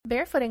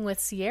Barefooting with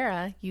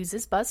Sierra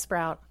uses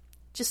Buzzsprout.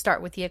 Just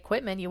start with the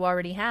equipment you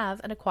already have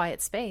and a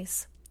quiet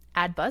space.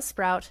 Add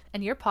Buzzsprout,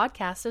 and your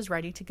podcast is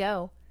ready to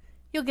go.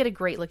 You'll get a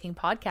great-looking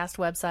podcast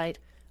website,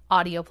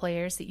 audio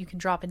players that you can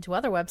drop into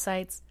other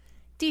websites,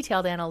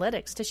 detailed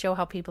analytics to show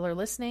how people are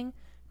listening,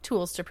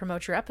 tools to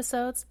promote your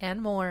episodes, and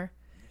more.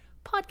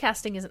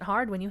 Podcasting isn't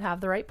hard when you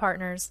have the right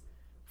partners.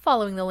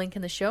 Following the link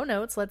in the show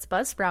notes lets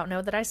Buzzsprout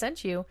know that I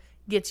sent you,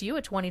 gets you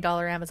a $20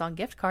 Amazon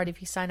gift card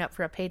if you sign up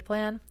for a paid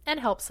plan,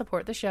 and helps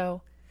support the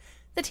show.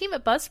 The team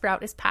at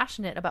Buzzsprout is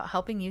passionate about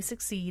helping you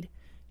succeed.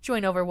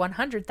 Join over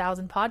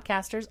 100,000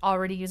 podcasters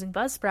already using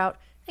Buzzsprout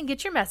and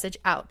get your message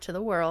out to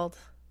the world.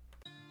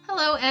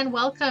 Hello and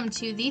welcome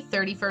to the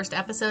 31st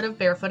episode of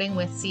Barefooting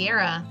with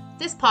Sierra.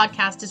 This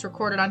podcast is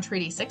recorded on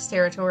Treaty 6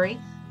 territory,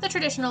 the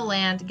traditional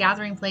land,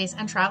 gathering place,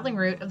 and traveling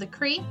route of the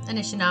Cree,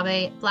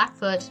 Anishinaabe,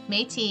 Blackfoot,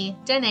 Métis,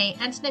 Dene,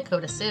 and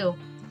Nakota Sioux.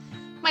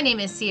 My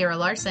name is Sierra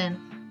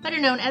Larson, better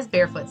known as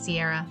Barefoot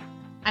Sierra.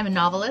 I'm a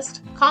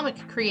novelist, comic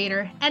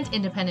creator, and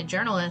independent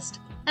journalist,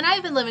 and I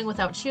have been living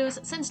without shoes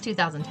since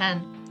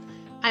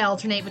 2010. I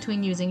alternate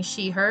between using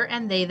she, her,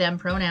 and they, them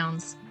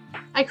pronouns.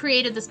 I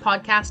created this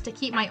podcast to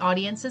keep my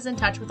audiences in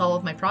touch with all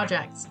of my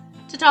projects,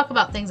 to talk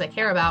about things I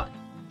care about,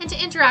 and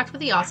to interact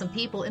with the awesome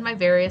people in my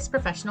various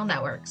professional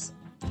networks.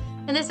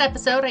 In this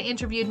episode, I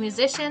interviewed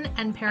musician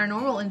and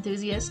paranormal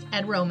enthusiast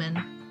Ed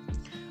Roman.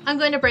 I'm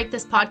going to break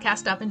this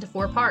podcast up into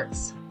 4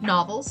 parts: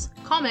 novels,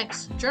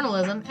 comics,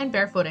 journalism, and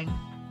barefooting,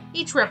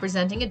 each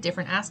representing a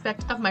different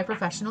aspect of my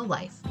professional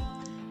life.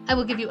 I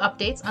will give you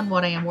updates on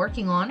what I am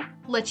working on,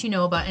 let you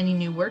know about any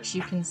new works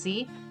you can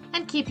see,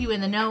 and keep you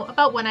in the know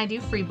about when I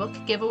do free book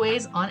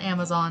giveaways on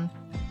Amazon.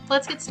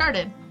 Let's get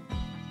started.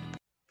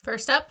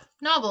 First up,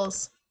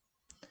 novels.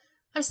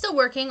 I'm still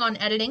working on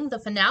editing the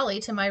finale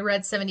to my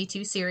Red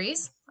 72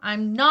 series.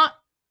 I'm not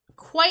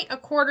quite a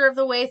quarter of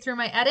the way through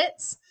my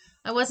edits.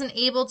 I wasn't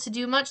able to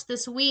do much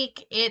this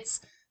week. It's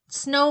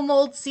snow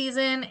mold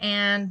season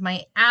and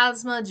my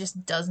asthma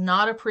just does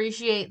not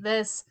appreciate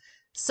this.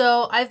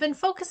 So I've been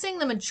focusing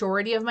the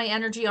majority of my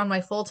energy on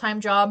my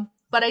full-time job,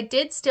 but I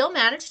did still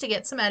manage to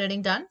get some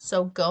editing done,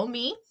 so go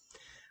me.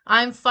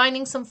 I'm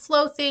finding some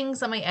flow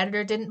things that my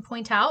editor didn't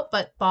point out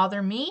but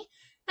bother me,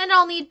 and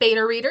I'll need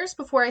beta readers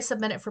before I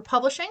submit it for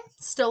publishing.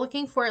 Still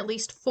looking for at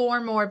least 4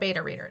 more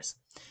beta readers.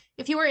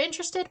 If you are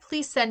interested,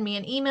 please send me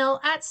an email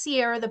at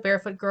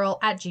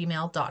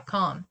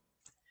sierrathebarefootgirl@gmail.com.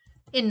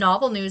 In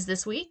novel news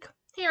this week,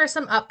 here are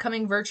some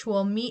upcoming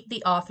virtual Meet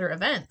the Author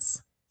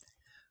events.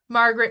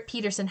 Margaret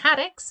Peterson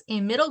Haddix, a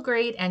middle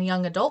grade and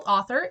young adult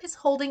author, is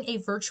holding a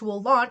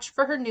virtual launch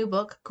for her new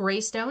book,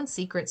 Greystone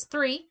Secrets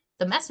 3,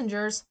 The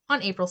Messengers,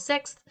 on April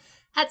 6th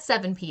at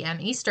 7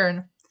 p.m.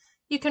 Eastern.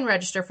 You can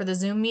register for the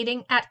Zoom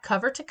meeting at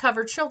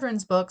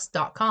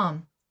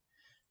covertocoverchildrensbooks.com.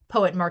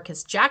 Poet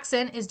Marcus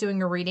Jackson is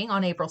doing a reading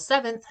on April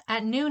 7th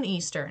at noon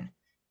Eastern.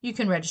 You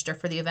can register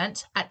for the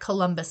event at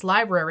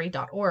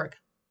columbuslibrary.org.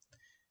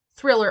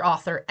 Thriller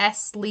author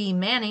S. Lee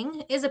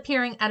Manning is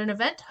appearing at an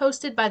event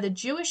hosted by the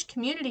Jewish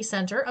Community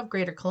Center of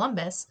Greater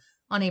Columbus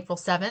on April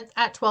 7th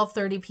at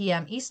 12:30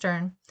 p.m.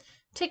 Eastern.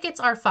 Tickets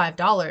are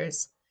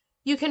 $5.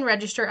 You can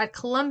register at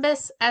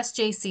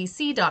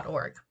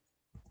columbussjcc.org.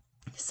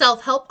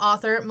 Self-help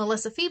author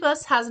Melissa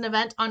Phoebus has an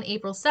event on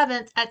April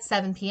 7th at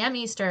 7 p.m.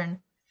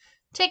 Eastern.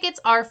 Tickets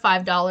are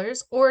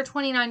 $5 or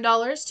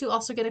 $29 to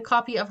also get a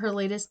copy of her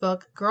latest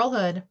book,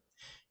 Girlhood.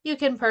 You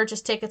can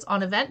purchase tickets on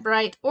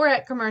Eventbrite or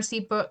at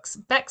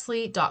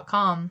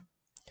GramercyBooksBexley.com.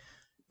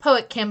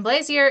 Poet Kim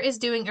Blazier is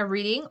doing a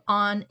reading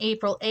on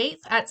April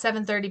 8th at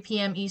 7:30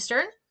 p.m.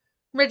 Eastern.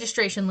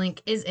 Registration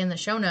link is in the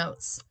show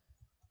notes.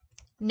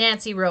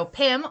 Nancy Rowe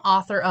Pym,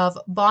 author of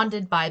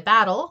Bonded by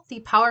Battle, The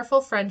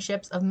Powerful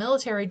Friendships of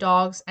Military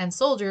Dogs and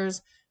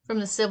Soldiers from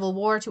the Civil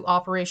War to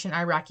Operation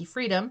Iraqi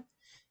Freedom,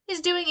 is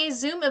doing a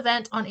Zoom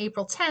event on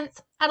April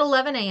 10th at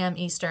 11 a.m.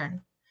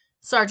 Eastern.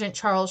 Sergeant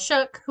Charles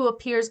Shook, who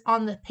appears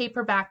on the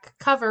paperback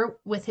cover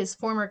with his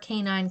former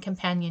canine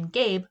companion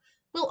Gabe,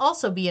 will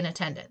also be in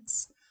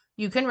attendance.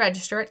 You can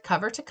register at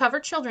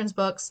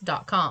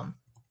covertocoverchildrensbooks.com.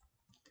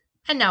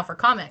 And now for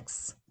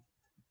comics.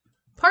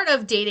 Part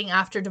of dating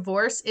after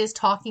divorce is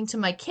talking to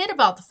my kid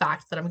about the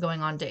fact that I'm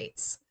going on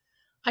dates.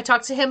 I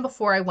talked to him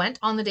before I went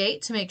on the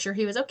date to make sure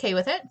he was okay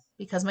with it,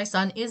 because my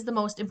son is the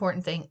most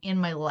important thing in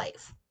my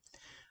life.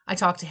 I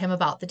talked to him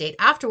about the date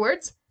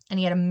afterwards, and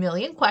he had a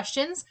million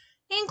questions,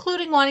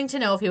 including wanting to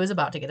know if he was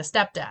about to get a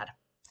stepdad.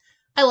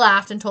 I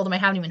laughed and told him I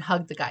haven't even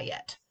hugged the guy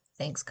yet.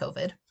 Thanks,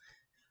 COVID.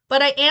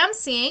 But I am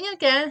seeing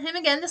him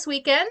again this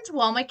weekend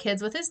while my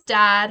kid's with his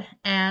dad,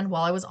 and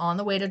while I was on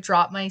the way to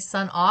drop my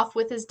son off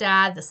with his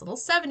dad, this little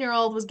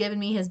 7-year-old was giving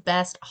me his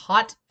best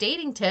hot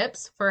dating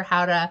tips for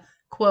how to,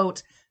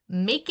 quote,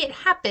 make it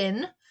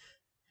happen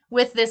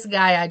with this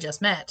guy I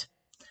just met.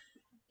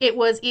 It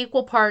was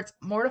equal parts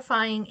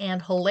mortifying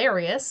and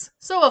hilarious,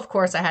 so of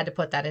course I had to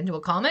put that into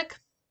a comic.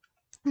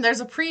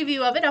 There's a preview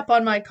of it up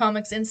on my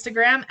comics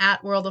Instagram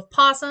at World of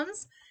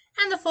Possums,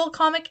 and the full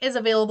comic is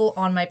available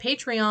on my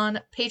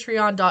Patreon,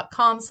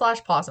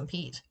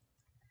 patreon.com/PossumPete.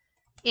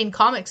 In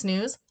comics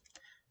news,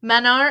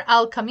 Manar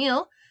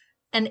Al-Kamil,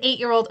 An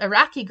 8-year-old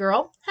Iraqi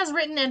girl has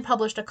written and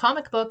published a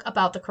comic book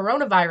about the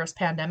coronavirus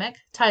pandemic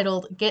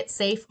titled Get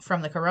Safe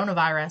from the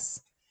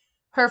Coronavirus.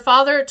 Her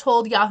father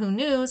told Yahoo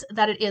News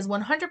that it is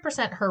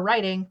 100% her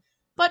writing,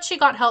 but she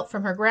got help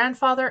from her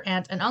grandfather,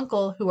 aunt, and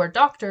uncle, who are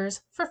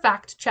doctors, for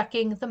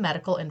fact-checking the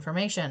medical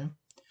information.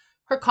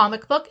 Her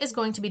comic book is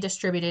going to be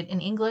distributed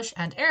in English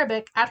and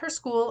Arabic at her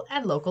school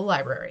and local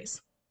libraries.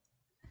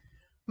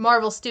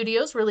 Marvel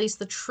Studios released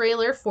the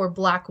trailer for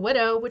Black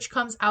Widow, which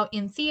comes out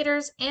in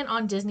theaters and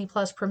on Disney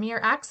Plus Premier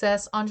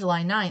Access on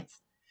July 9th.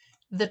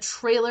 The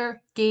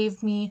trailer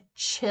gave me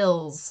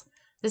chills.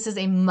 This is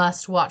a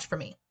must-watch for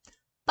me.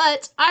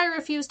 But I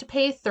refuse to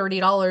pay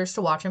 $30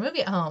 to watch a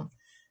movie at home.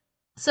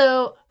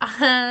 So,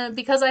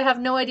 because I have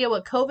no idea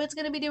what COVID's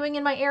going to be doing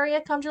in my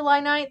area come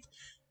July 9th,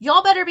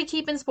 y'all better be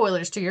keeping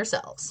spoilers to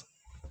yourselves.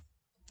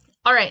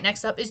 All right,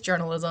 next up is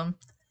journalism.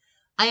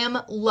 I am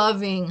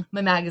loving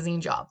my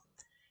magazine job.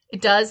 It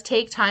does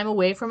take time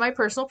away from my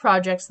personal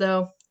projects,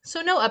 though,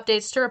 so no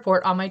updates to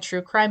report on my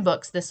true crime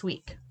books this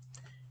week.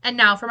 And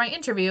now for my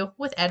interview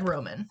with Ed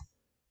Roman.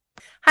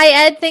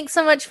 Hi, Ed. Thanks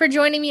so much for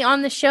joining me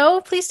on the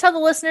show. Please tell the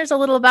listeners a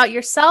little about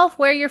yourself,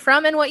 where you're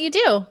from, and what you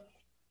do.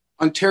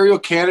 Ontario,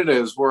 Canada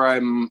is where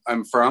I'm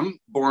from.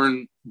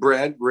 Born,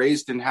 bred,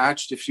 raised, and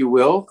hatched, if you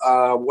will.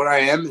 What I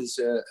am is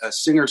a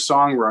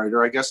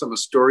singer-songwriter. I guess I'm a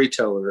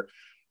storyteller.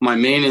 My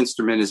main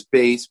instrument is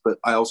bass, but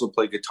I also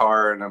play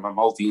guitar, and I'm a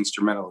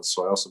multi-instrumentalist.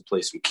 So I also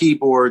play some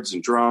keyboards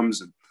and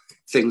drums and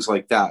things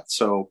like that.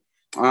 So,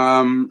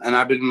 and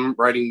I've been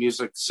writing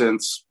music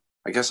since,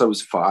 I guess I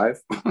was 5.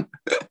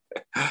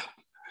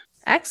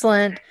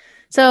 Excellent.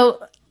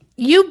 So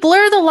you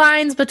blur the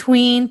lines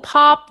between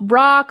pop,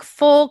 rock,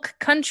 folk,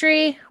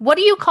 country. What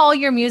do you call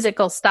your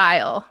musical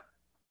style?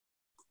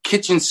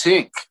 Kitchen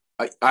sink.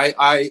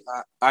 I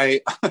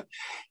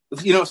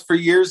for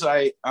years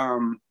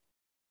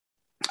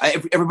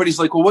everybody's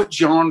like, well, what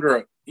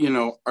genre,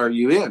 are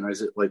you in?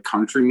 Is it like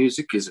country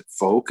music? Is it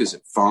folk? Is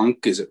it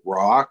funk? Is it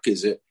rock?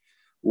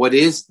 What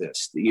is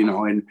this?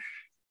 And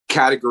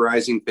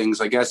categorizing things,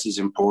 I guess, is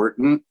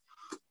important.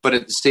 But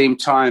at the same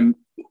time,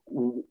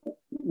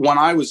 when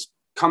I was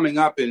coming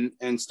up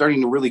and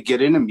starting to really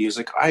get into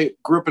music, I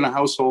grew up in a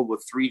household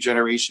with 3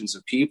 generations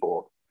of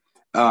people.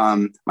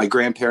 My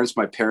grandparents,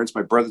 my parents,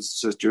 my brothers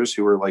and sisters,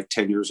 who were like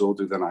 10 years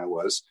older than I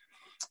was.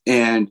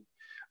 And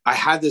I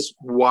had this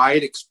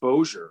wide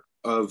exposure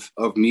of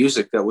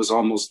music that was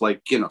almost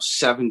like,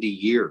 70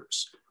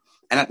 years.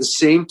 And at the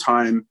same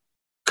time,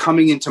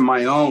 coming into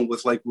my own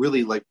with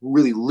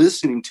really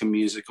listening to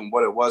music and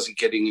what it was and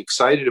getting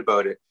excited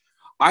about it.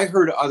 I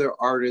heard other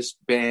artists,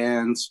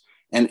 bands,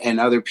 and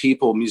other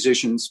people,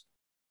 musicians,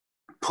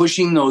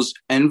 pushing those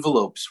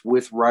envelopes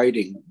with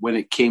writing when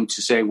it came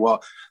to saying,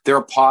 well, they're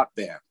a pop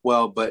band.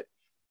 Well, but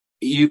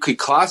you could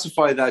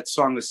classify that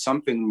song as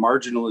something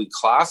marginally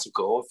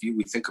classical. If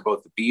we think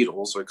about the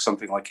Beatles, like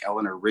something like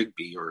Eleanor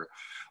Rigby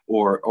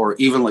or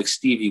even like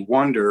Stevie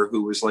Wonder,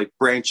 who was like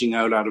branching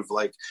out of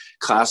like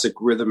classic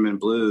rhythm and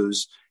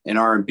blues and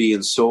R&B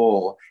and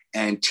soul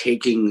and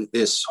taking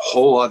this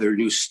whole other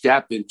new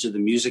step into the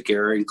music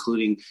era,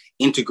 including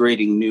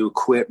integrating new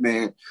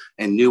equipment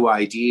and new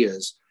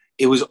ideas.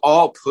 It was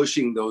all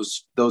pushing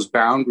those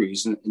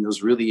boundaries in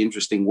those really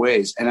interesting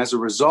ways. And as a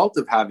result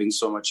of having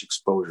so much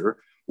exposure,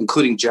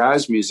 including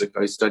jazz music,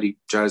 I studied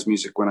jazz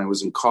music when I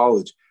was in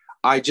college.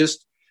 I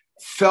just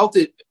felt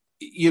it,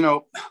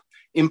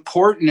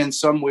 important in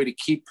some way to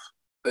keep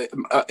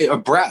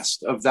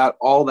abreast of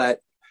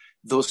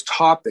those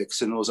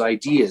topics and those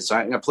ideas.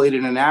 I played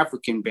in an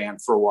African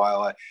band for a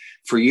while,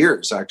 for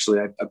years, actually.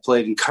 I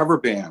played in cover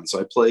bands.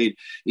 I played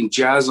in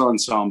jazz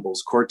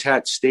ensembles,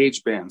 quartet,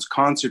 stage bands,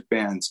 concert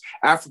bands,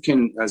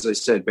 African, as I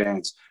said,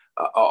 bands.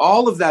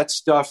 All of that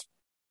stuff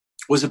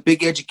was a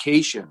big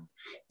education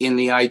in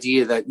the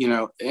idea that,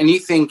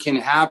 anything can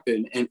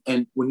happen.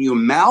 And when you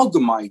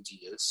amalgam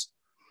ideas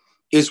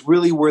is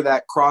really where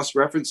that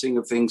cross-referencing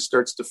of things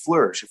starts to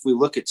flourish. If we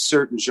look at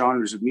certain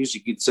genres of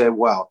music, you'd say,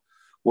 well,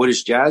 what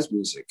is jazz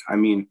music? I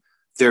mean,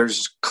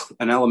 there's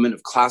an element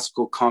of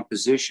classical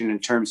composition in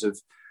terms of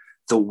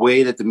the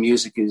way that the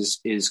music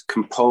is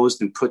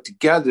composed and put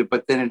together,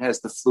 but then it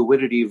has the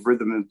fluidity of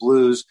rhythm and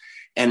blues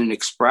and an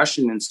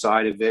expression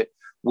inside of it,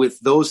 with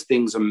those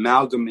things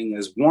amalgaming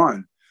as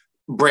one.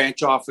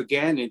 Branch off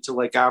again into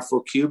like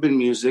Afro-Cuban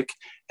music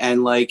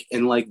and like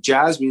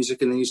jazz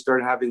music, and then you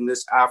start having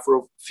this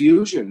Afro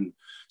fusion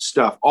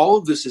stuff. All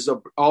of this is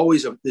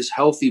always this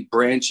healthy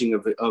branching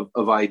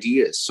of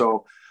ideas.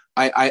 So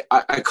I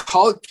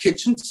call it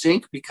kitchen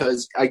sink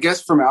because I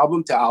guess from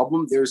album to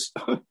album there's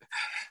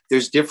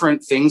there's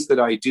different things that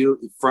I do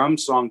from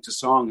song to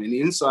song, and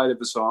inside of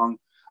a song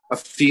a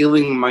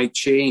feeling might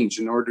change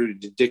in order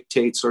to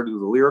dictate sort of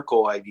the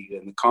lyrical idea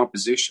and the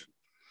composition.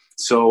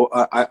 So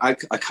I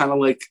kind of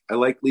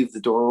like leave the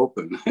door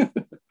open.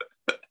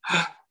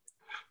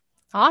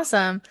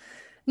 Awesome.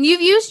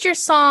 You've used your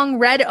song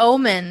Red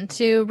Omen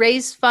to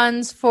raise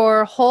funds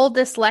for Whole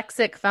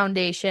Dyslexic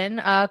Foundation,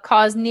 a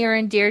cause near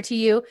and dear to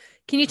you.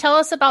 Can you tell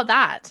us about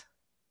that?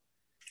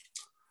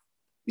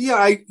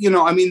 Yeah,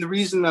 the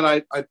reason that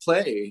I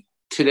play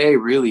today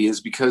really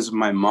is because of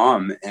my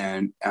mom.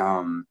 And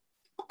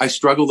I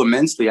struggled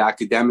immensely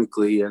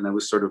academically, and I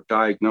was sort of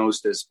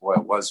diagnosed as I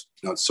was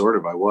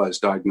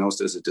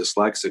diagnosed as a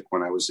dyslexic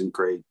when I was in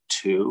grade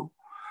 2.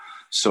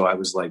 So I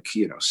was like,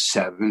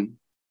 7.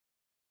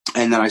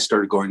 And then I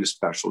started going to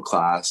special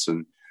class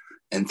and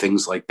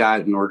things like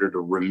that in order to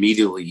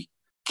remedially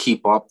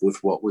keep up with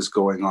what was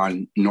going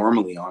on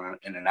normally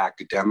in an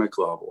academic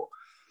level.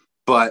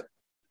 But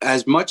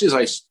as much as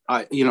I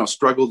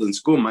struggled in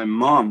school, my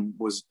mom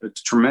was a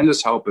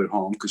tremendous help at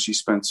home because she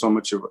spent so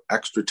much of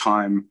extra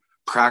time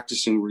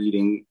practicing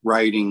reading,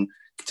 writing,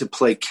 to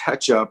play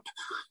catch up,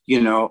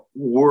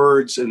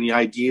 words and the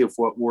idea of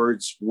what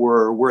words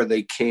were, where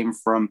they came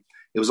from.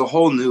 It was a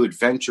whole new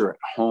adventure at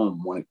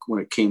home when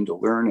it came to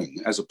learning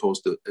as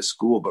opposed to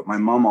school. But my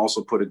mom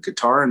also put a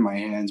guitar in my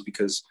hands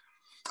because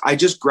I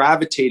just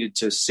gravitated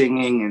to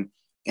singing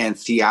and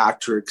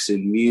theatrics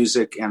and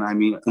music. And I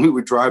mean, we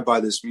would drive by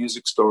this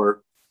music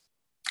store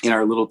in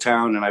our little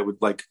town, and I would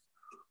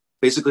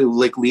basically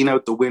lean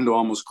out the window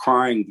almost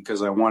crying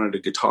because I wanted a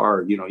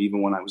guitar,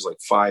 even when I was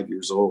 5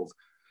 years old.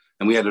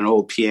 And we had an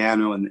old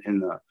piano in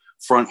the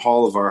front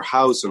hall of our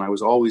house, and I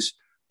was always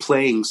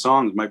playing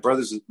songs. My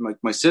brothers,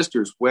 my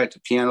sisters went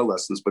to piano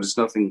lessons, but it's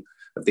nothing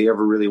that they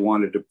ever really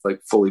wanted to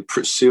fully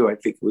pursue. I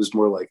think it was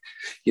more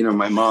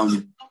my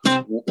mom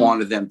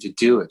wanted them to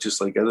do it,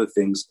 just like other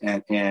things.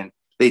 And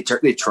they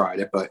tried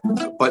it, but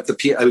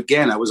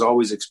again, I was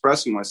always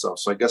expressing myself.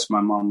 So I guess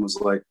my mom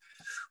was like,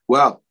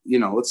 well,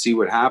 let's see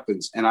what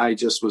happens. And I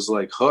just was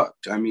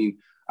hooked. I mean,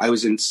 I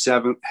was in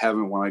seventh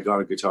heaven when I got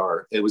a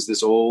guitar. It was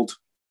this old,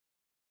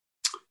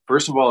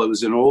 first of all, it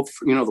was an old,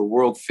 the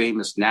world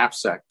famous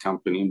Knapsack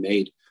company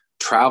made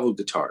travel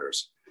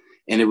guitars.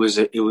 And it was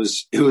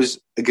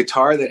a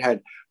guitar that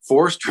had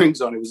 4 strings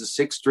on it. It was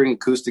a 6-string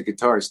acoustic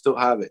guitar. I still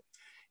have it.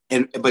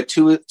 But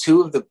two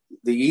of the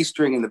E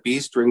string and the B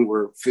string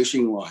were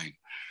fishing line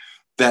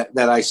that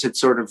I said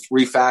sort of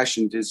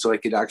refashioned it so I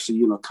could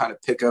actually, kind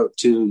of pick out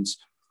tunes.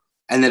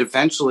 And then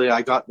eventually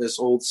I got this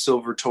old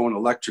Silvertone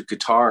electric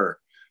guitar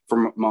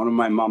from one of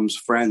my mom's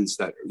friends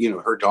that,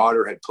 her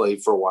daughter had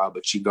played for a while,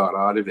 but she got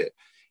out of it.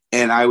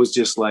 And I was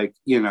just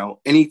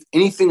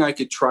anything I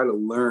could try to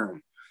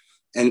learn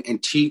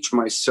and teach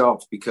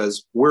myself,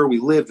 because where we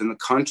lived in the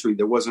country,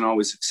 there wasn't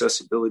always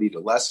accessibility to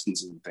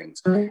lessons and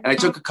things. And I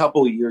took a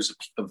couple of years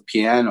of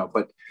piano,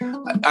 but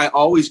I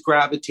always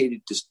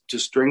gravitated to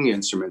string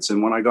instruments.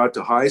 And when I got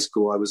to high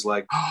school, I was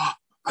like, oh,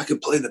 I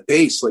could play the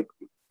bass.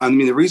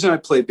 The reason I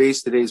play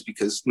bass today is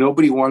because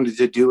nobody wanted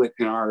to do it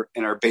in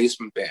our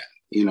basement band.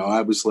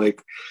 I was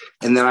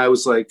and then I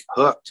was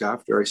hooked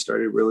after I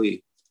started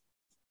really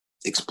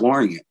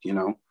exploring it,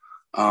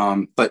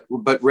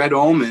 but Red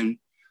Omen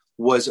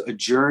was a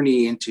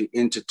journey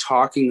into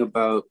talking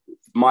about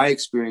my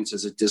experience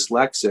as a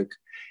dyslexic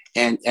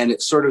and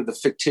it's sort of the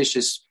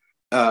fictitious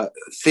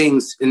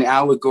things, an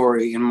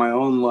allegory in my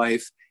own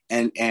life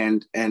and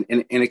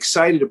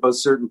excited about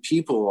certain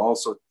people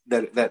also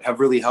that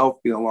have really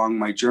helped me along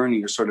my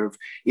journey, are sort of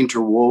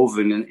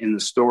interwoven in the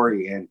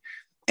story and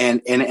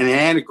an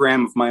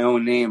anagram of my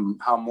own name,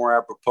 how more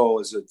apropos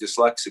as a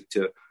dyslexic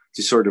to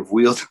sort of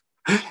wield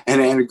an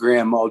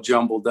anagram all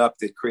jumbled up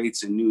that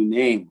creates a new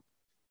name.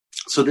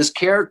 So this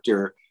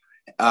character,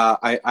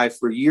 I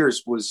for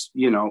years was,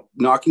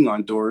 knocking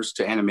on doors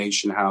to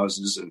animation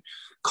houses and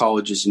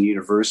colleges and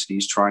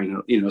universities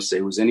trying to,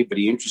 say, was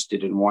anybody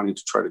interested in wanting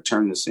to try to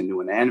turn this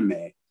into an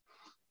anime?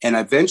 And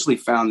I eventually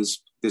found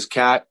this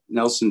cat,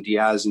 Nelson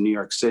Diaz, in New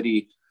York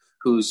City,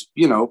 who's,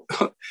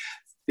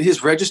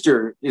 his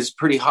register is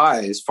pretty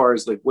high as far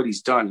as what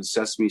he's done in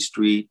Sesame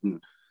Street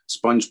and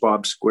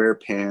SpongeBob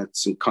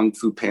SquarePants and Kung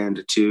Fu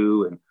Panda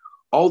 2 and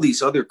all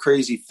these other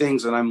crazy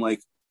things. And I'm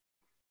like,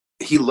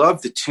 he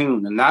loved the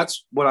tune. And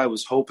that's what I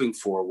was hoping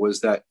for,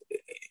 was that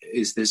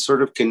is this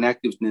sort of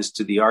connectiveness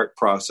to the art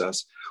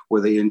process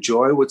where they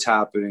enjoy what's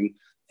happening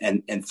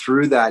and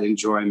through that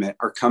enjoyment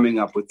are coming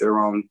up with their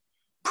own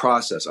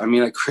process. I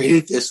mean, I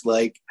created this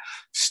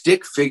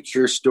stick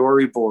figure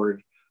storyboard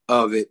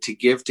of it to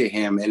give to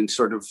him and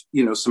sort of,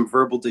 some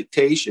verbal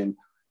dictation,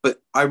 but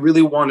I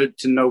really wanted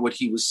to know what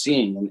he was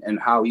seeing and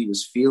how he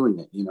was feeling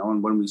it,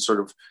 and when we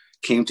sort of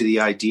came to the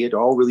idea, it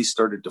all really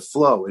started to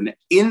flow. And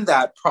in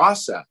that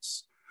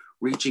process,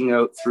 reaching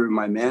out through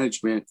my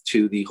management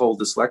to the Whole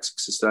Dyslexic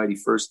Society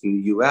first in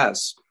the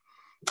US,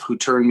 who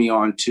turned me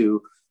on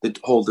to the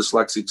Whole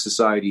Dyslexic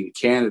Society in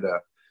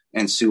Canada,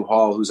 and Sue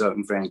Hall, who's out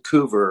in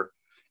Vancouver,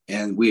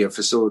 and we have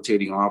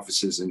facilitating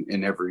offices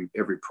in every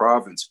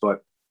province.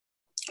 But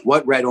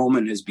what Red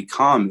Omen has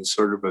become is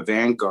sort of a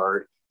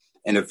vanguard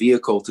and a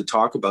vehicle to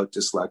talk about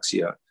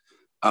dyslexia,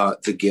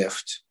 the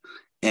gift.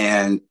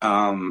 And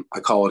I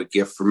call it a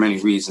gift for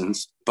many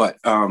reasons, but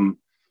and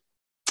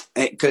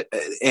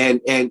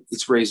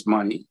it's raised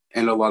money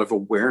and a lot of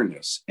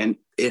awareness, and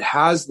it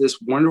has this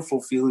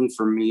wonderful feeling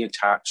for me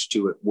attached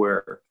to it,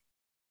 where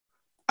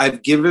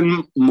I've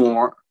given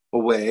more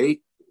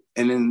away,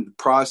 and in the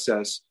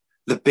process,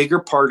 the bigger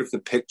part of the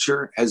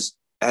picture has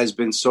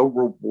been so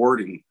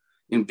rewarding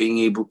in being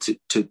able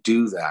to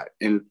do that.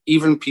 And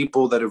even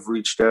people that have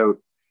reached out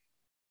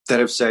that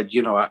have said,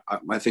 you know,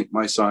 I think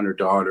my son or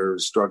daughter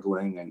is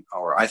struggling,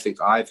 or I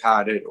think I've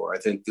had it, or I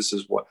think this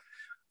is what.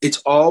 It's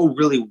all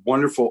really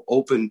wonderful,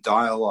 open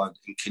dialogue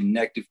and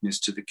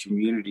connectiveness to the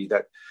community.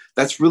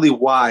 That's really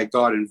why I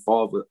got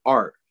involved with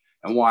art,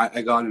 and why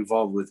I got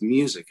involved with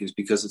music, is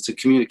because it's a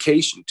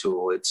communication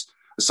tool. It's,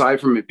 aside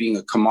from it being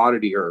a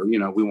commodity, or, you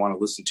know, we want to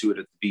listen to it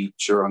at the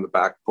beach or on the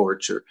back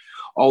porch, or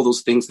all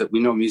those things that we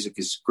know music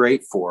is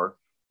great for.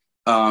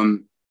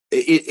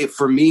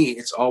 For me,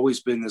 it's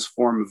always been this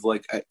form of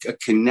like a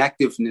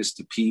connectiveness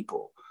to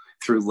people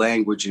through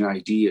language and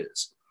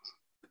ideas.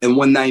 And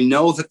when I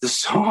know that the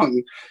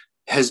song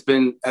has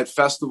been at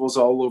festivals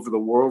all over the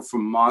world,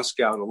 from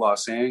Moscow to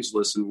Los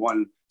Angeles, and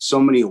won so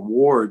many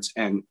awards,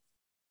 and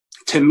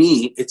to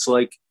me, it's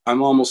like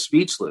I'm almost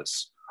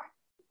speechless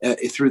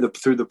through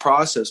the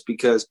process,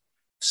 because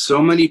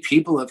so many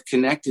people have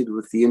connected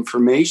with the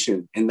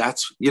information. And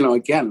that's, you know,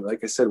 again,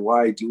 like I said,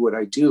 why I do what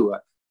I do.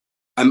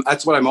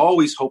 That's what I'm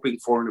always hoping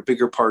for, and a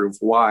bigger part of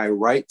why I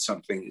write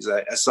something is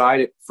that,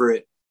 aside for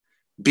it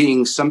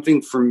being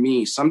something for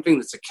me, something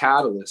that's a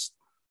catalyst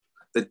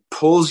that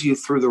pulls you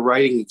through the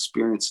writing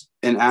experience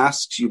and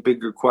asks you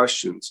bigger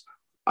questions,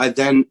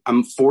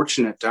 I'm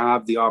fortunate to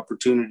have the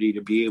opportunity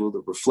to be able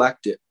to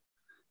reflect it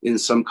in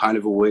some kind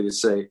of a way to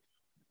say,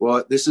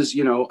 well, this is,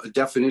 you know, a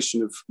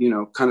definition of, you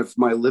know, kind of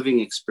my living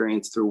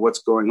experience through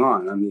what's going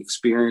on. I'm the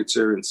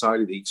experiencer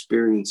inside of the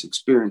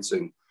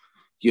experiencing,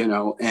 you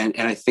know, and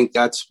I think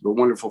that's the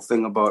wonderful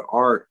thing about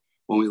art.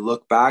 When we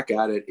look back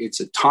at it, it's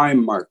a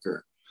time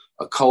marker,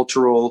 a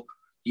cultural,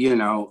 you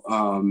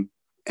know,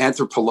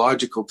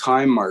 anthropological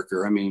time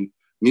marker. I mean,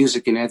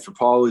 music and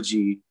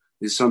anthropology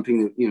is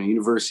something that, you know,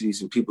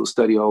 universities and people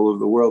study all over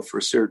the world for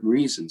a certain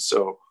reason.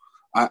 So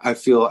I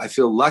feel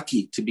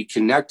lucky to be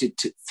connected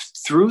to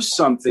through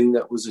something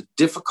that was a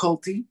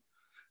difficulty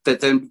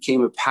that then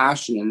became a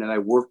passion, and that I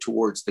worked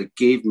towards, that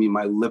gave me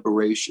my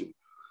liberation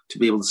to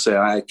be able to say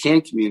I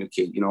can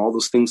communicate. You know, all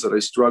those things that I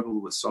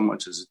struggled with so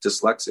much as a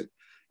dyslexic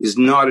is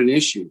not an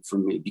issue for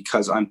me,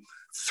 because I'm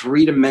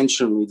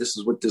three-dimensionally. This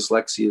is what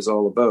dyslexia is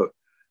all about: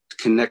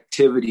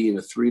 connectivity in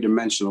a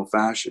three-dimensional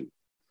fashion.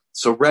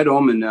 So Red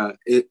Omen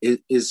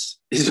is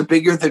a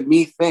bigger than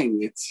me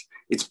thing.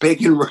 It's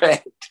big and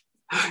red,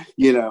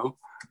 you know,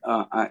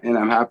 and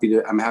I'm happy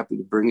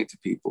to bring it to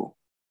people.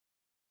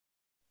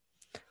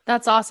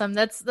 That's awesome.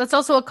 That's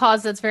also a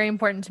cause that's very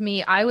important to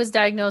me. I was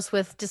diagnosed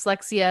with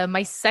dyslexia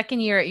my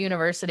second year at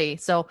university.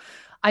 So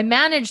I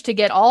managed to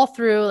get all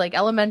through like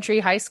elementary,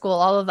 high school,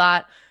 all of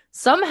that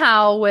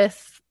somehow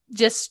with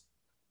just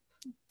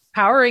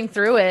powering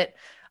through it.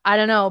 I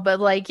don't know, but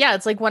like, yeah,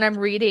 it's like when I'm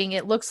reading,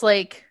 it looks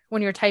like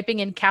when you're typing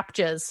in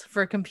CAPTCHAs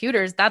for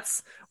computers,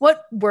 that's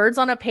what words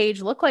on a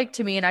page look like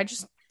to me. And I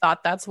just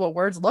thought that's what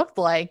words looked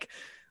like.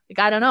 Like,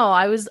 I don't know.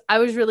 I was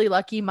really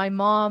lucky. My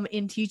mom,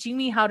 in teaching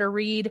me how to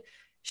read,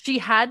 she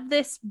had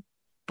this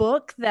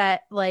book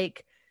that,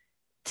 like,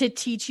 to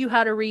teach you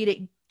how to read,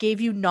 it gave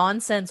you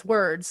nonsense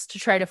words to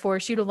try to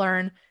force you to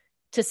learn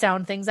to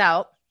sound things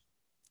out.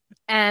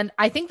 And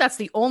I think that's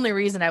the only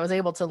reason I was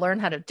able to learn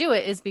how to do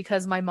it, is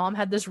because my mom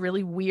had this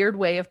really weird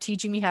way of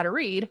teaching me how to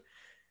read,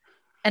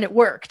 and it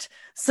worked.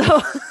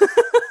 So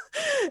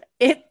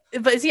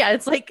but yeah,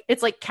 it's like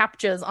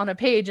CAPTCHAs on a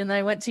page. And then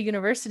I went to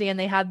university and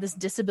they had this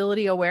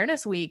disability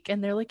awareness week,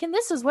 and they're like, and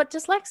this is what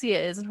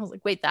dyslexia is. And I was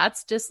like, wait,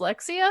 that's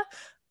dyslexia?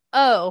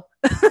 Oh,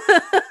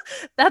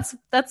 that's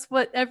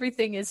what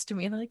everything is to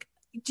me. And they're like,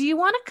 do you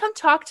want to come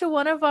talk to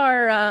one of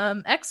our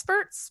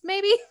experts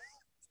maybe?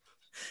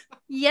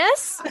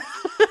 Yes.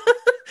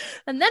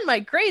 And then my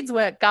grades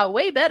got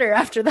way better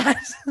after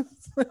that.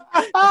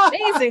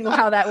 Amazing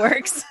how that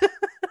works.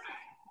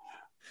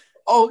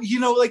 Oh, you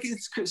know, like,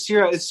 it's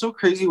Sierra, it's so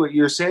crazy what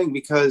you're saying,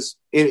 because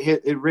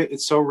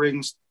it so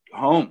rings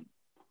home.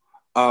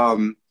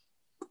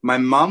 My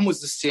mom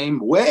was the same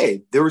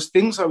way. There was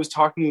things I was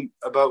talking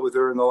about with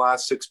her in the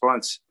last 6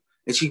 months,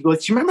 and she'd be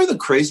like, do you remember the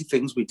crazy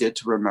things we did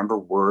to remember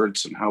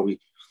words and how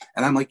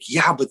and I'm like,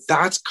 yeah, but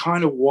that's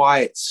kind of why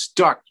it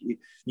stuck.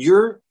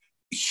 Your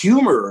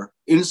humor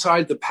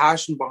inside the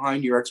passion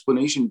behind your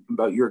explanation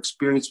about your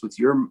experience with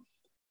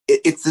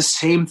it's the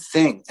same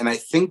thing. And I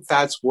think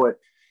that's what,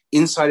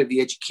 inside of the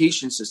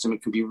education system,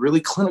 it can be really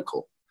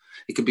clinical.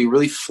 It can be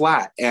really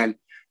flat. And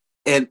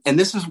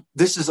this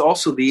is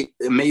also the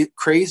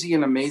crazy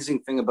and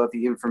amazing thing about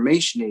the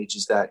information age,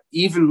 is that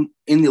even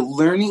in the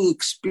learning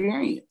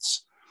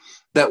experience,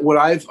 that what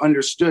I've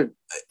understood,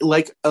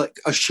 like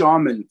a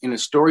shaman in a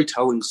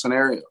storytelling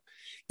scenario,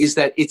 is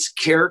that it's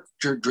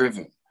character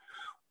driven.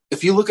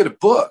 If you look at a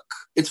book,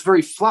 it's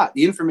very flat.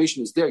 The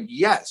information is there.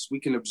 Yes, we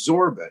can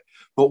absorb it.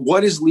 But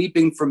what is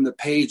leaping from the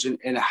page,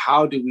 and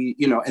how do we,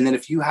 you know, and then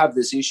if you have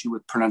this issue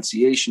with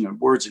pronunciation and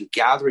words and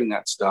gathering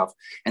that stuff,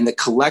 and the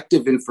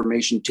collective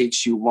information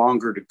takes you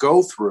longer to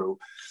go through,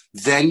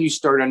 then you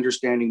start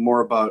understanding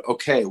more about,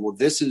 okay, well,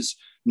 this is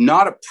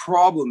not a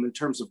problem in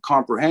terms of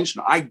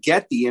comprehension. I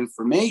get the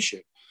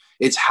information.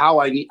 It's how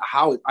I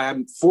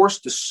am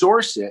forced to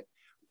source it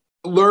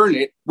learn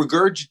it,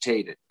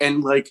 regurgitate it.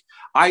 And like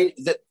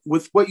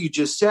with what you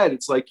just said,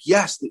 it's like,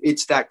 yes,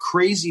 it's that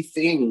crazy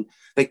thing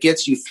that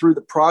gets you through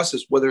the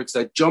process, whether it's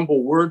that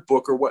jumble word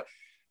book or what.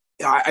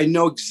 I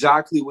know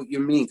exactly what you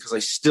mean, because I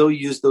still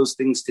use those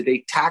things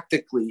today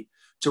tactically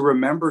to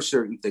remember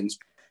certain things.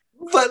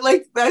 But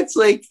like that's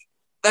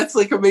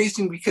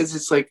amazing, because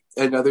it's like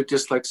another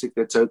dyslexic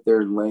that's out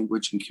there in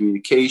language and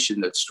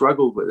communication that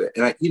struggled with it.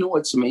 And you know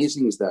what's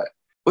amazing is that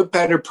what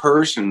better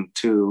person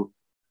to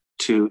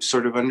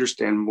sort of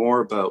understand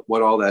more about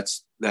what all that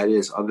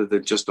is, other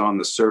than just on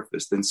the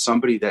surface, than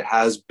somebody that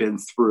has been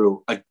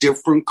through a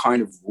different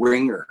kind of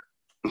ringer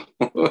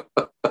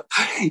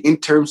in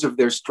terms of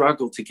their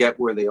struggle to get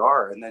where they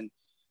are. And then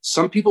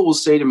some people will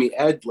say to me,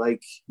 Ed,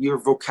 like, your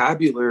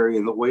vocabulary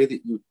and the way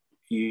that you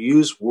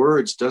use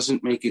words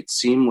doesn't make it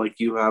seem like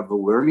you have a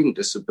learning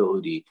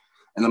disability.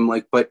 And I'm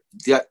like, but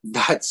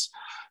that's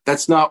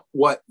not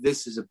what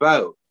this is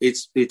about.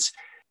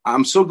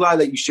 I'm so glad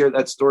that you shared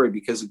that story,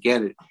 because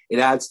again, it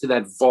adds to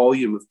that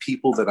volume of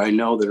people that I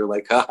know that are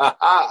like, ha ha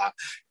ha,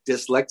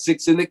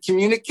 dyslexics in the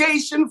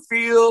communication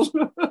field.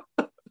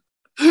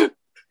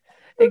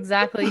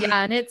 Exactly.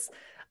 Yeah. And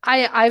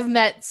I've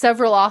met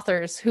several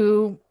authors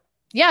who,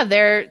 yeah,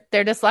 they're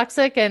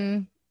dyslexic,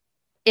 and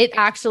it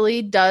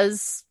actually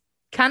does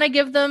kind of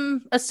give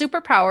them a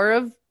superpower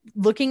of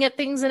looking at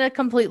things in a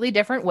completely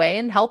different way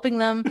and helping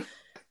them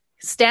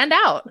stand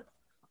out.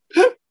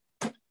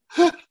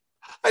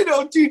 I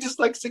know two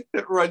dyslexic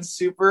that run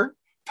super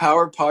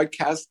power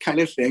podcast kind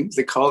of things.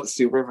 They call it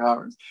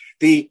superpowers.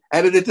 The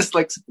head of the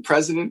dyslexic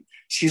president,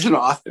 she's an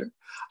author.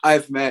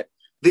 I've met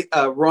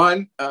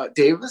Ron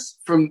Davis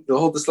from the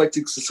whole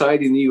Dyslexic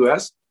Society in the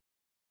US.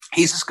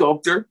 He's a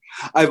sculptor.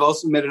 I've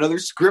also met another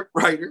script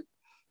writer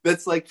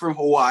that's like from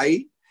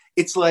Hawaii.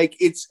 It's like,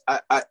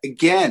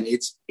 again,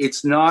 it's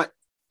not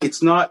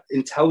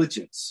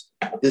intelligence.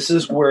 This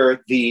is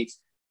where the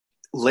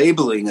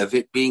labeling of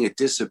it being a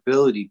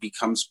disability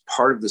becomes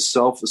part of the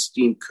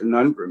self-esteem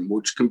conundrum,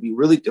 which can be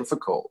really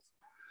difficult.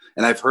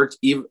 And I've heard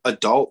even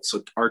adults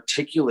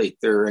articulate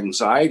their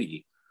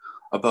anxiety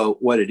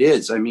about what it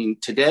is. I mean,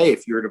 today,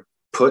 if you were to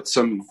put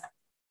some,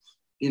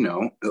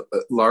 a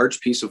large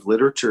piece of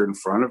literature in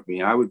front of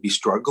me, I would be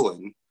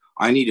struggling.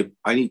 I need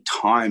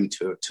time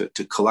to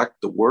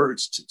collect the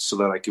words so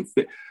that I can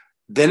fit.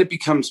 Then it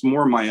becomes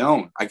more my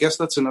own. I guess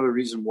that's another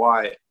reason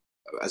why,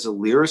 as a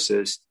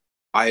lyricist,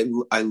 I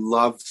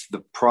love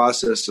the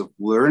process of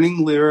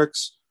learning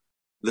lyrics,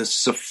 the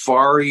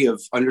safari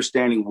of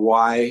understanding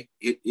why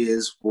it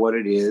is what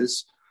it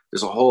is.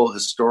 There's a whole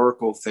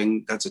historical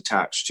thing that's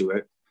attached to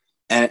it.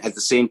 And at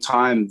the same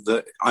time,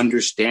 the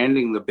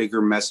understanding the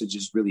bigger message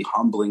is really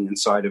humbling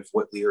inside of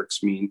what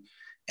lyrics mean.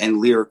 And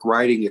lyric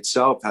writing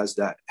itself has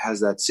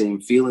that same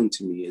feeling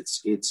to me.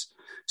 It's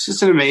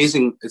just an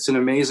amazing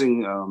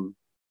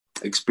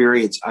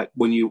experience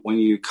when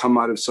you come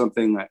out of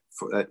something that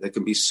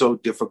can be so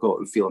difficult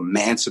and feel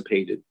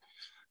emancipated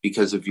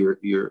because of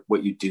your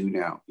what you do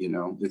now.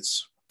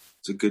 It's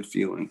a good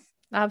feeling.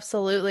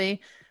 Absolutely.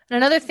 And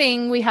another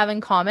thing we have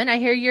in common, I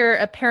hear you're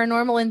a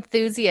paranormal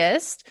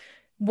enthusiast.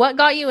 What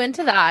got you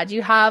into that? Do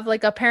you have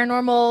like a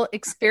paranormal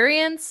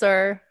experience,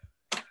 or?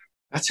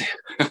 That's it.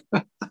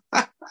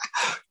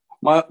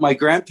 My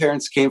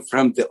grandparents came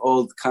from the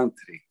old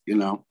country,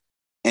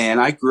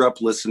 and I grew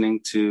up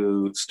listening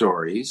to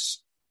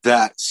stories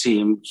that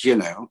seemed,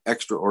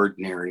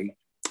 extraordinary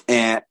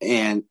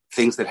and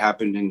things that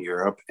happened in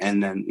Europe.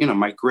 And then,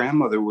 my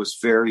grandmother was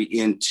very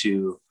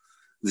into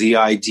the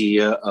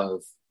idea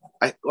of,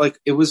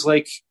 it was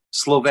like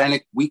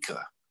Slavonic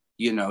Wicca.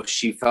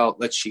 She felt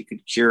that she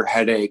could cure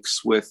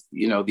headaches with,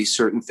 these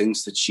certain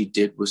things that she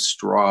did with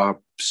straw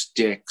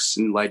sticks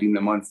and lighting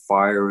them on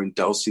fire and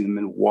dousing them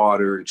in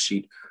water. And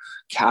she'd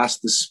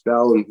cast the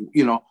spell and,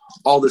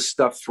 all this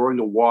stuff, throwing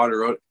the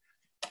water out,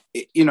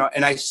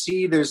 and I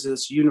see there's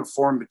this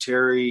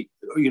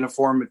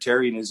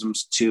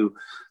uniformitarianisms to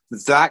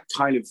that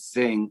kind of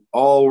thing,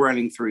 all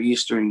running through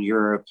Eastern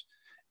Europe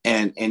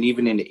and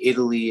even in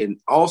Italy and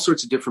all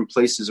sorts of different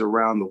places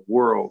around the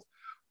world,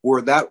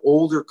 where that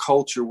older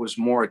culture was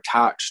more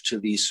attached to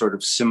these sort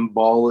of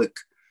symbolic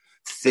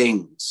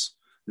things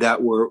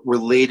that were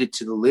related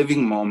to the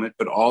living moment,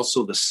 but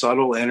also the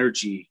subtle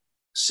energy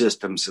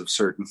systems of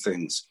certain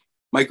things.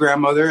 My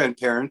grandmother and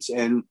parents,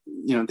 and,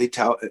 they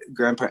tell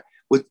grandparents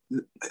with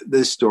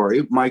this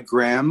story, my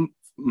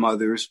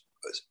grandmother's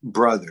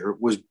brother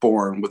was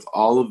born with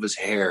all of his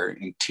hair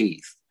and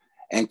teeth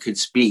and could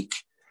speak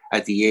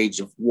at the age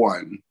of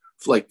 1,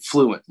 like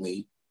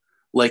fluently,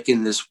 like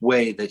in this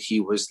way that he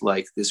was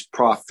like this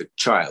prophet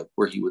child,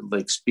 where he would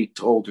like speak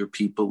to older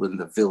people in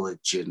the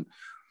village, and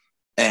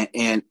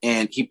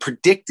he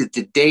predicted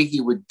the day he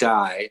would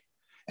die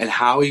and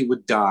how he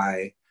would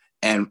die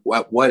and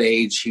at what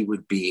age he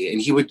would be.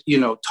 And he would,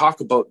 talk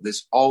about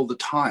this all the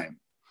time.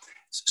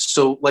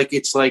 So like,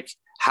 it's like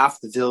half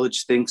the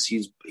village thinks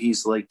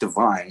he's like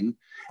divine,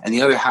 and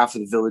the other half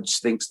of the village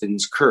thinks that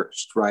he's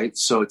cursed. Right.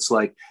 So it's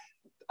like,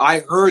 I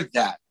heard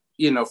that,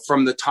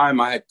 from the time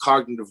I had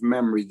cognitive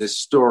memory, this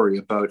story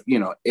about,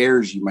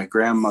 Ergi, my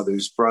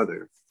grandmother's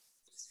brother.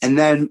 And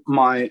then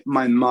my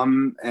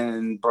mom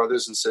and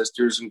brothers and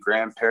sisters and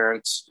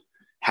grandparents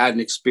had an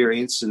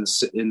experience in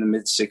the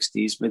mid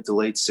to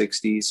late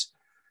 60s,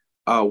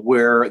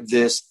 where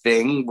this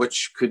thing,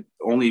 which could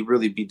only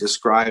really be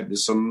described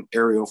as some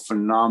aerial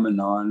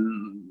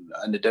phenomenon,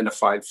 an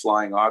identified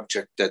flying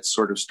object that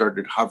sort of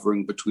started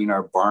hovering between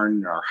our barn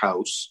and our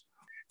house.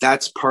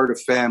 That's part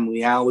of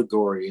family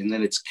allegory. And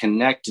then it's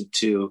connected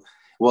to,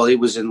 well, it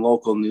was in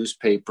local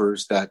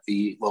newspapers that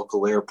the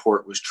local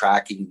airport was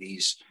tracking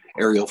these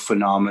aerial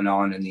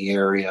phenomenon in the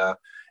area.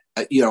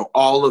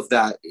 All of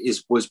that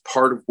was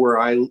part of where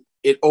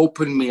it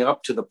opened me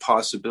up to the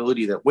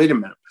possibility that, wait a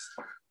minute,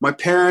 my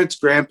parents,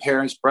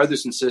 grandparents,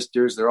 brothers and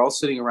sisters, they're all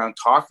sitting around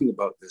talking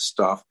about this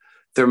stuff.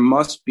 There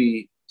must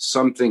be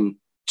something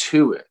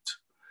to it.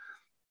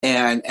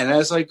 And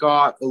as I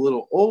got a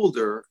little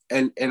older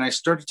and I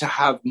started to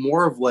have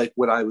more of like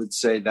what I would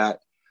say that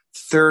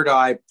third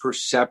eye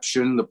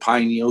perception, the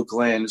pineal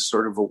gland is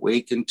sort of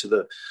awakened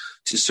to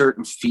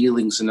certain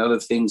feelings and other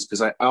things.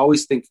 Because I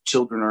always think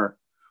children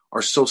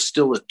are so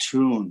still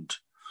attuned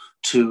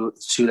to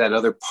that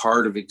other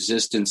part of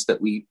existence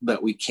that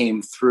we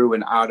came through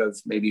and out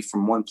of, maybe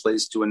from one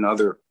place to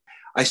another.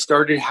 I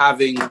started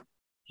having,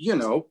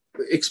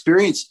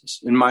 experiences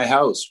in my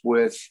house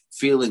with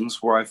feelings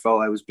where I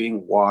felt I was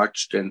being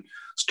watched, and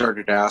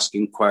started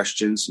asking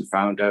questions and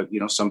found out,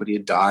 somebody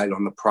had died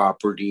on the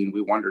property, and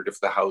we wondered if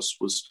the house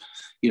was,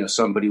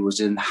 somebody was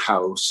in the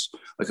house,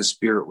 like a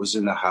spirit was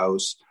in the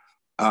house.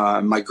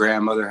 My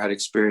grandmother had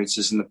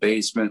experiences in the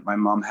basement. My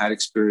mom had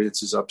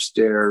experiences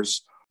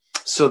upstairs.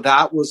 So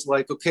that was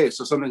like, okay,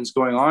 so something's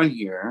going on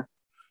here.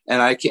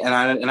 And I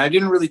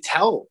didn't really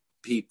tell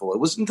people. It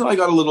wasn't until I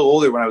got a little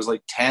older, when I was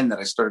like 10, that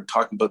I started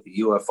talking about the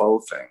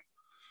UFO thing.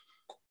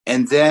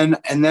 And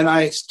then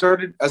I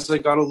started, as I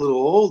got a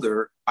little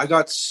older, I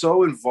got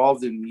so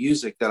involved in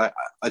music that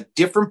a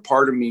different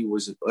part of me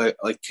was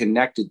like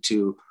connected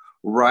to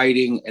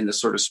writing and the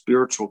sort of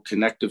spiritual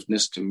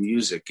connectiveness to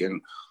music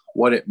and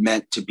what it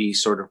meant to be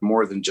sort of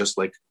more than just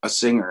like a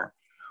singer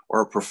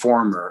or a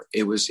performer.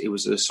 It was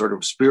a sort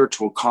of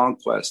spiritual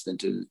conquest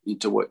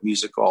into what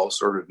music all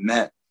sort of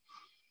meant.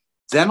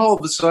 Then all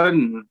of a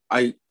sudden,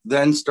 I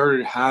then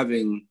started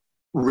having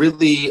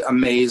really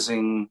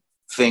amazing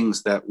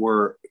things that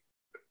were,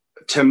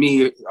 to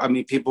me, I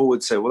mean, people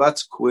would say, well,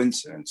 that's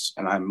coincidence.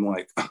 And I'm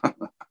like,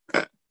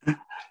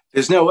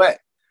 there's no way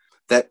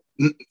that,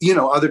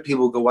 other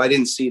people go, I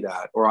didn't see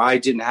that, or I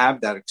didn't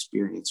have that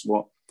experience.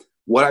 Well,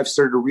 what I've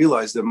started to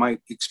realize that my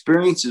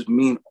experiences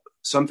mean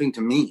something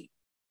to me.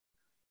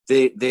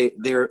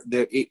 They're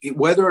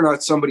whether or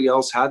not somebody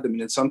else had them,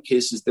 and in some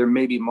cases there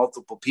may be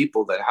multiple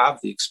people that have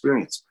the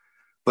experience,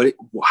 but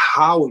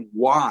how and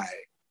why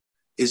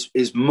is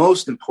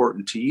most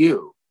important to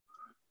you.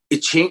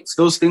 It changed,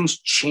 those things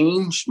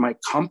changed my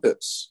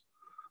compass.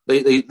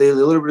 They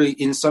literally,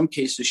 in some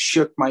cases,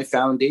 shook my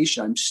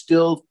foundation. I'm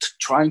still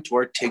trying to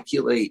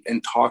articulate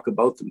and talk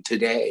about them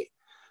today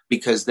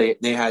because they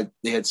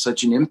had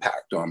such an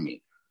impact on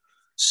me.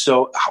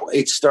 So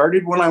it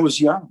started when I was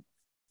young.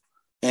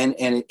 And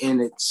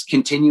it's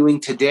continuing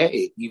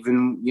today,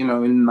 even,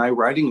 in my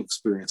writing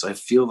experience. I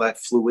feel that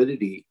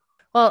fluidity.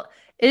 Well,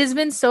 it has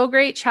been so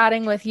great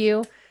chatting with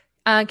you.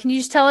 Can you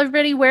just tell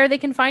everybody where they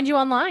can find you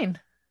online?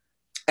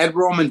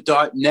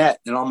 edroman.net,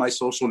 and all my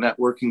social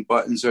networking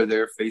buttons are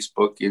there: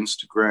 Facebook,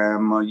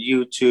 Instagram,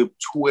 YouTube,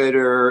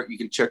 Twitter. You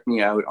can check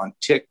me out on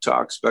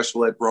TikTok.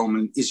 Special Ed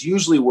Roman is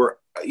usually where,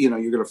 you're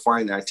going to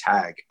find that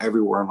tag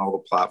everywhere on all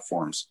the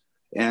platforms.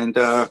 And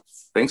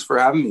thanks for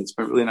having me. It's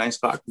been really nice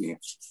talking to you.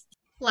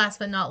 Last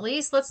but not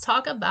least, let's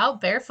talk about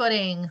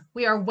barefooting.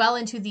 We are well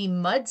into the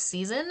mud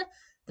season.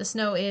 The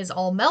snow is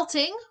all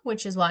melting,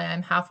 which is why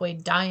I'm halfway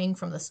dying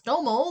from the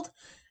snow mold.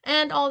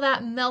 And all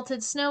that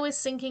melted snow is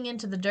sinking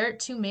into the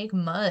dirt to make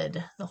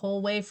mud. The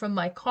whole way from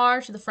my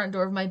car to the front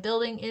door of my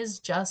building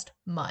is just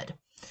mud.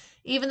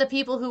 Even the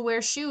people who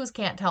wear shoes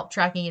can't help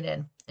tracking it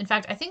in. In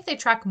fact, I think they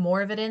track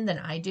more of it in than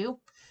I do.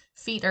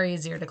 Feet are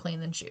easier to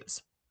clean than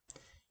shoes.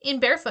 In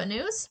barefoot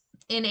news,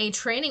 in a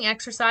training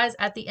exercise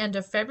at the end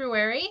of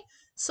February,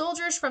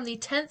 soldiers from the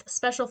 10th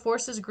Special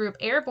Forces Group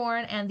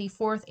Airborne and the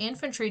 4th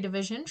Infantry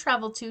Division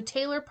traveled to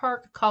Taylor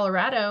Park,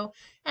 Colorado,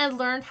 and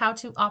learned how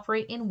to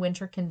operate in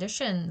winter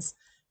conditions.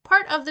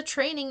 Part of the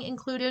training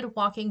included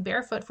walking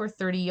barefoot for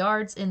 30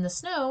 yards in the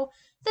snow,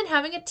 then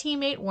having a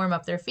teammate warm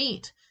up their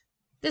feet.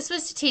 This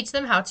was to teach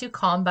them how to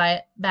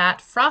combat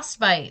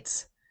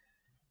frostbite.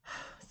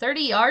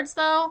 30 yards,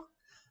 though?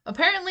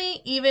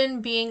 Apparently,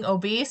 even being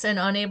obese and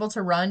unable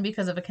to run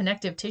because of a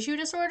connective tissue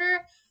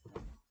disorder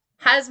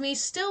has me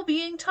still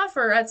being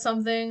tougher at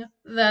something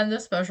than the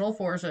Special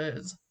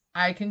Forces.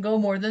 I can go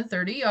more than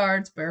 30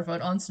 yards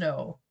barefoot on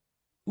snow.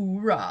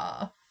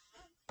 Hoorah!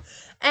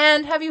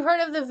 And have you heard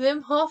of the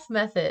Wim Hof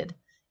method?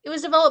 It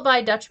was developed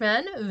by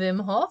Dutchman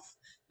Wim Hof,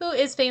 who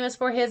is famous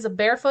for his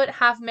barefoot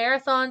half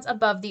marathons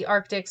above the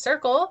Arctic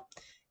Circle,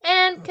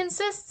 and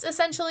consists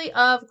essentially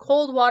of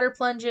cold water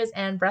plunges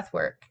and breath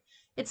work.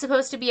 It's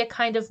supposed to be a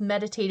kind of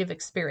meditative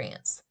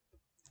experience.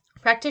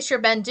 Practitioner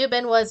Ben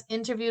Dubin was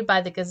interviewed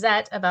by the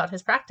Gazette about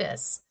his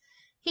practice.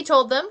 He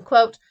told them,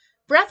 quote,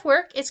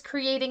 "Breathwork is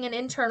creating an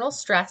internal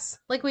stress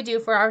like we do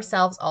for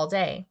ourselves all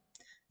day.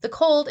 The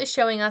cold is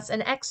showing us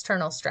an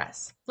external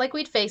stress, like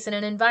we'd face in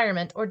an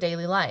environment or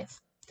daily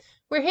life.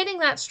 We're hitting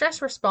that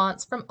stress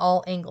response from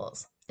all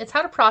angles. It's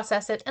how to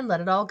process it and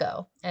let it all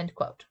go." End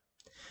quote.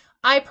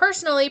 I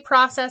personally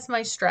process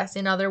my stress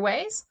in other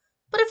ways,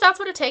 but if that's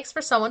what it takes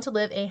for someone to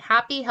live a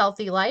happy,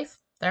 healthy life,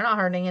 they're not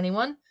hurting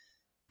anyone.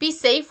 Be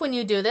safe when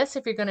you do this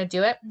if you're going to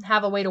do it.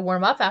 Have a way to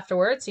warm up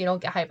afterwards so you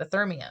don't get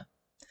hypothermia.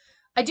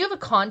 I do have a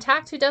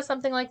contact who does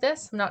something like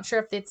this. I'm not sure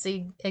if it's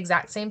the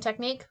exact same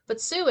technique,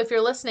 but Sue, if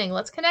you're listening,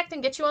 let's connect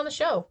and get you on the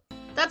show.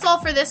 That's all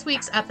for this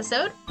week's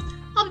episode.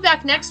 I'll be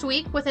back next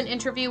week with an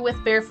interview with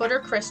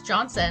barefooter Chris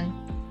Johnson.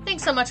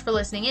 Thanks so much for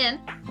listening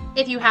in.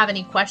 If you have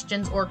any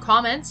questions or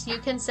comments, you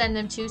can send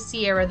them to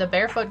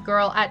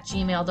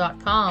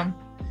sierrathebarefootgirl@gmail.com.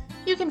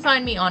 You can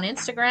find me on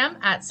Instagram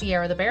at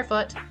Sierra the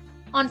Barefoot,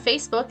 on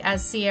Facebook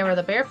as Sierra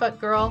the Barefoot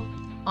Girl,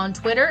 on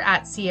Twitter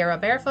at Sierra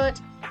Barefoot,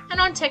 and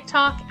on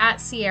TikTok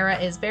at Sierra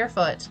is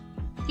Barefoot.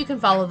 You can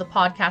follow the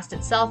podcast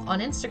itself on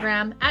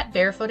Instagram at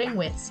Barefooting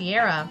with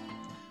Sierra.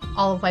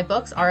 All of my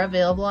books are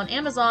available on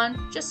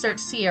Amazon. Just search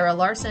Sierra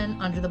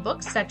Larson under the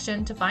books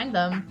section to find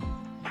them.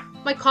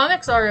 My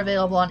comics are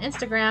available on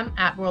Instagram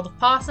at World of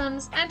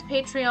Possums and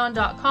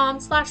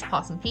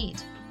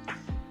patreon.com/PossumPete.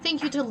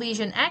 Thank you to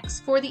Legion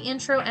X for the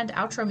intro and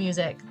outro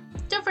music.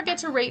 Don't forget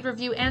to rate,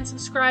 review, and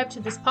subscribe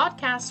to this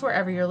podcast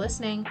wherever you're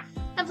listening,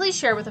 and please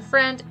share with a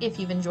friend if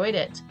you've enjoyed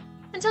it.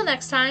 Until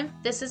next time,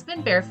 this has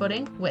been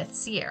Barefooting with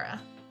Sierra.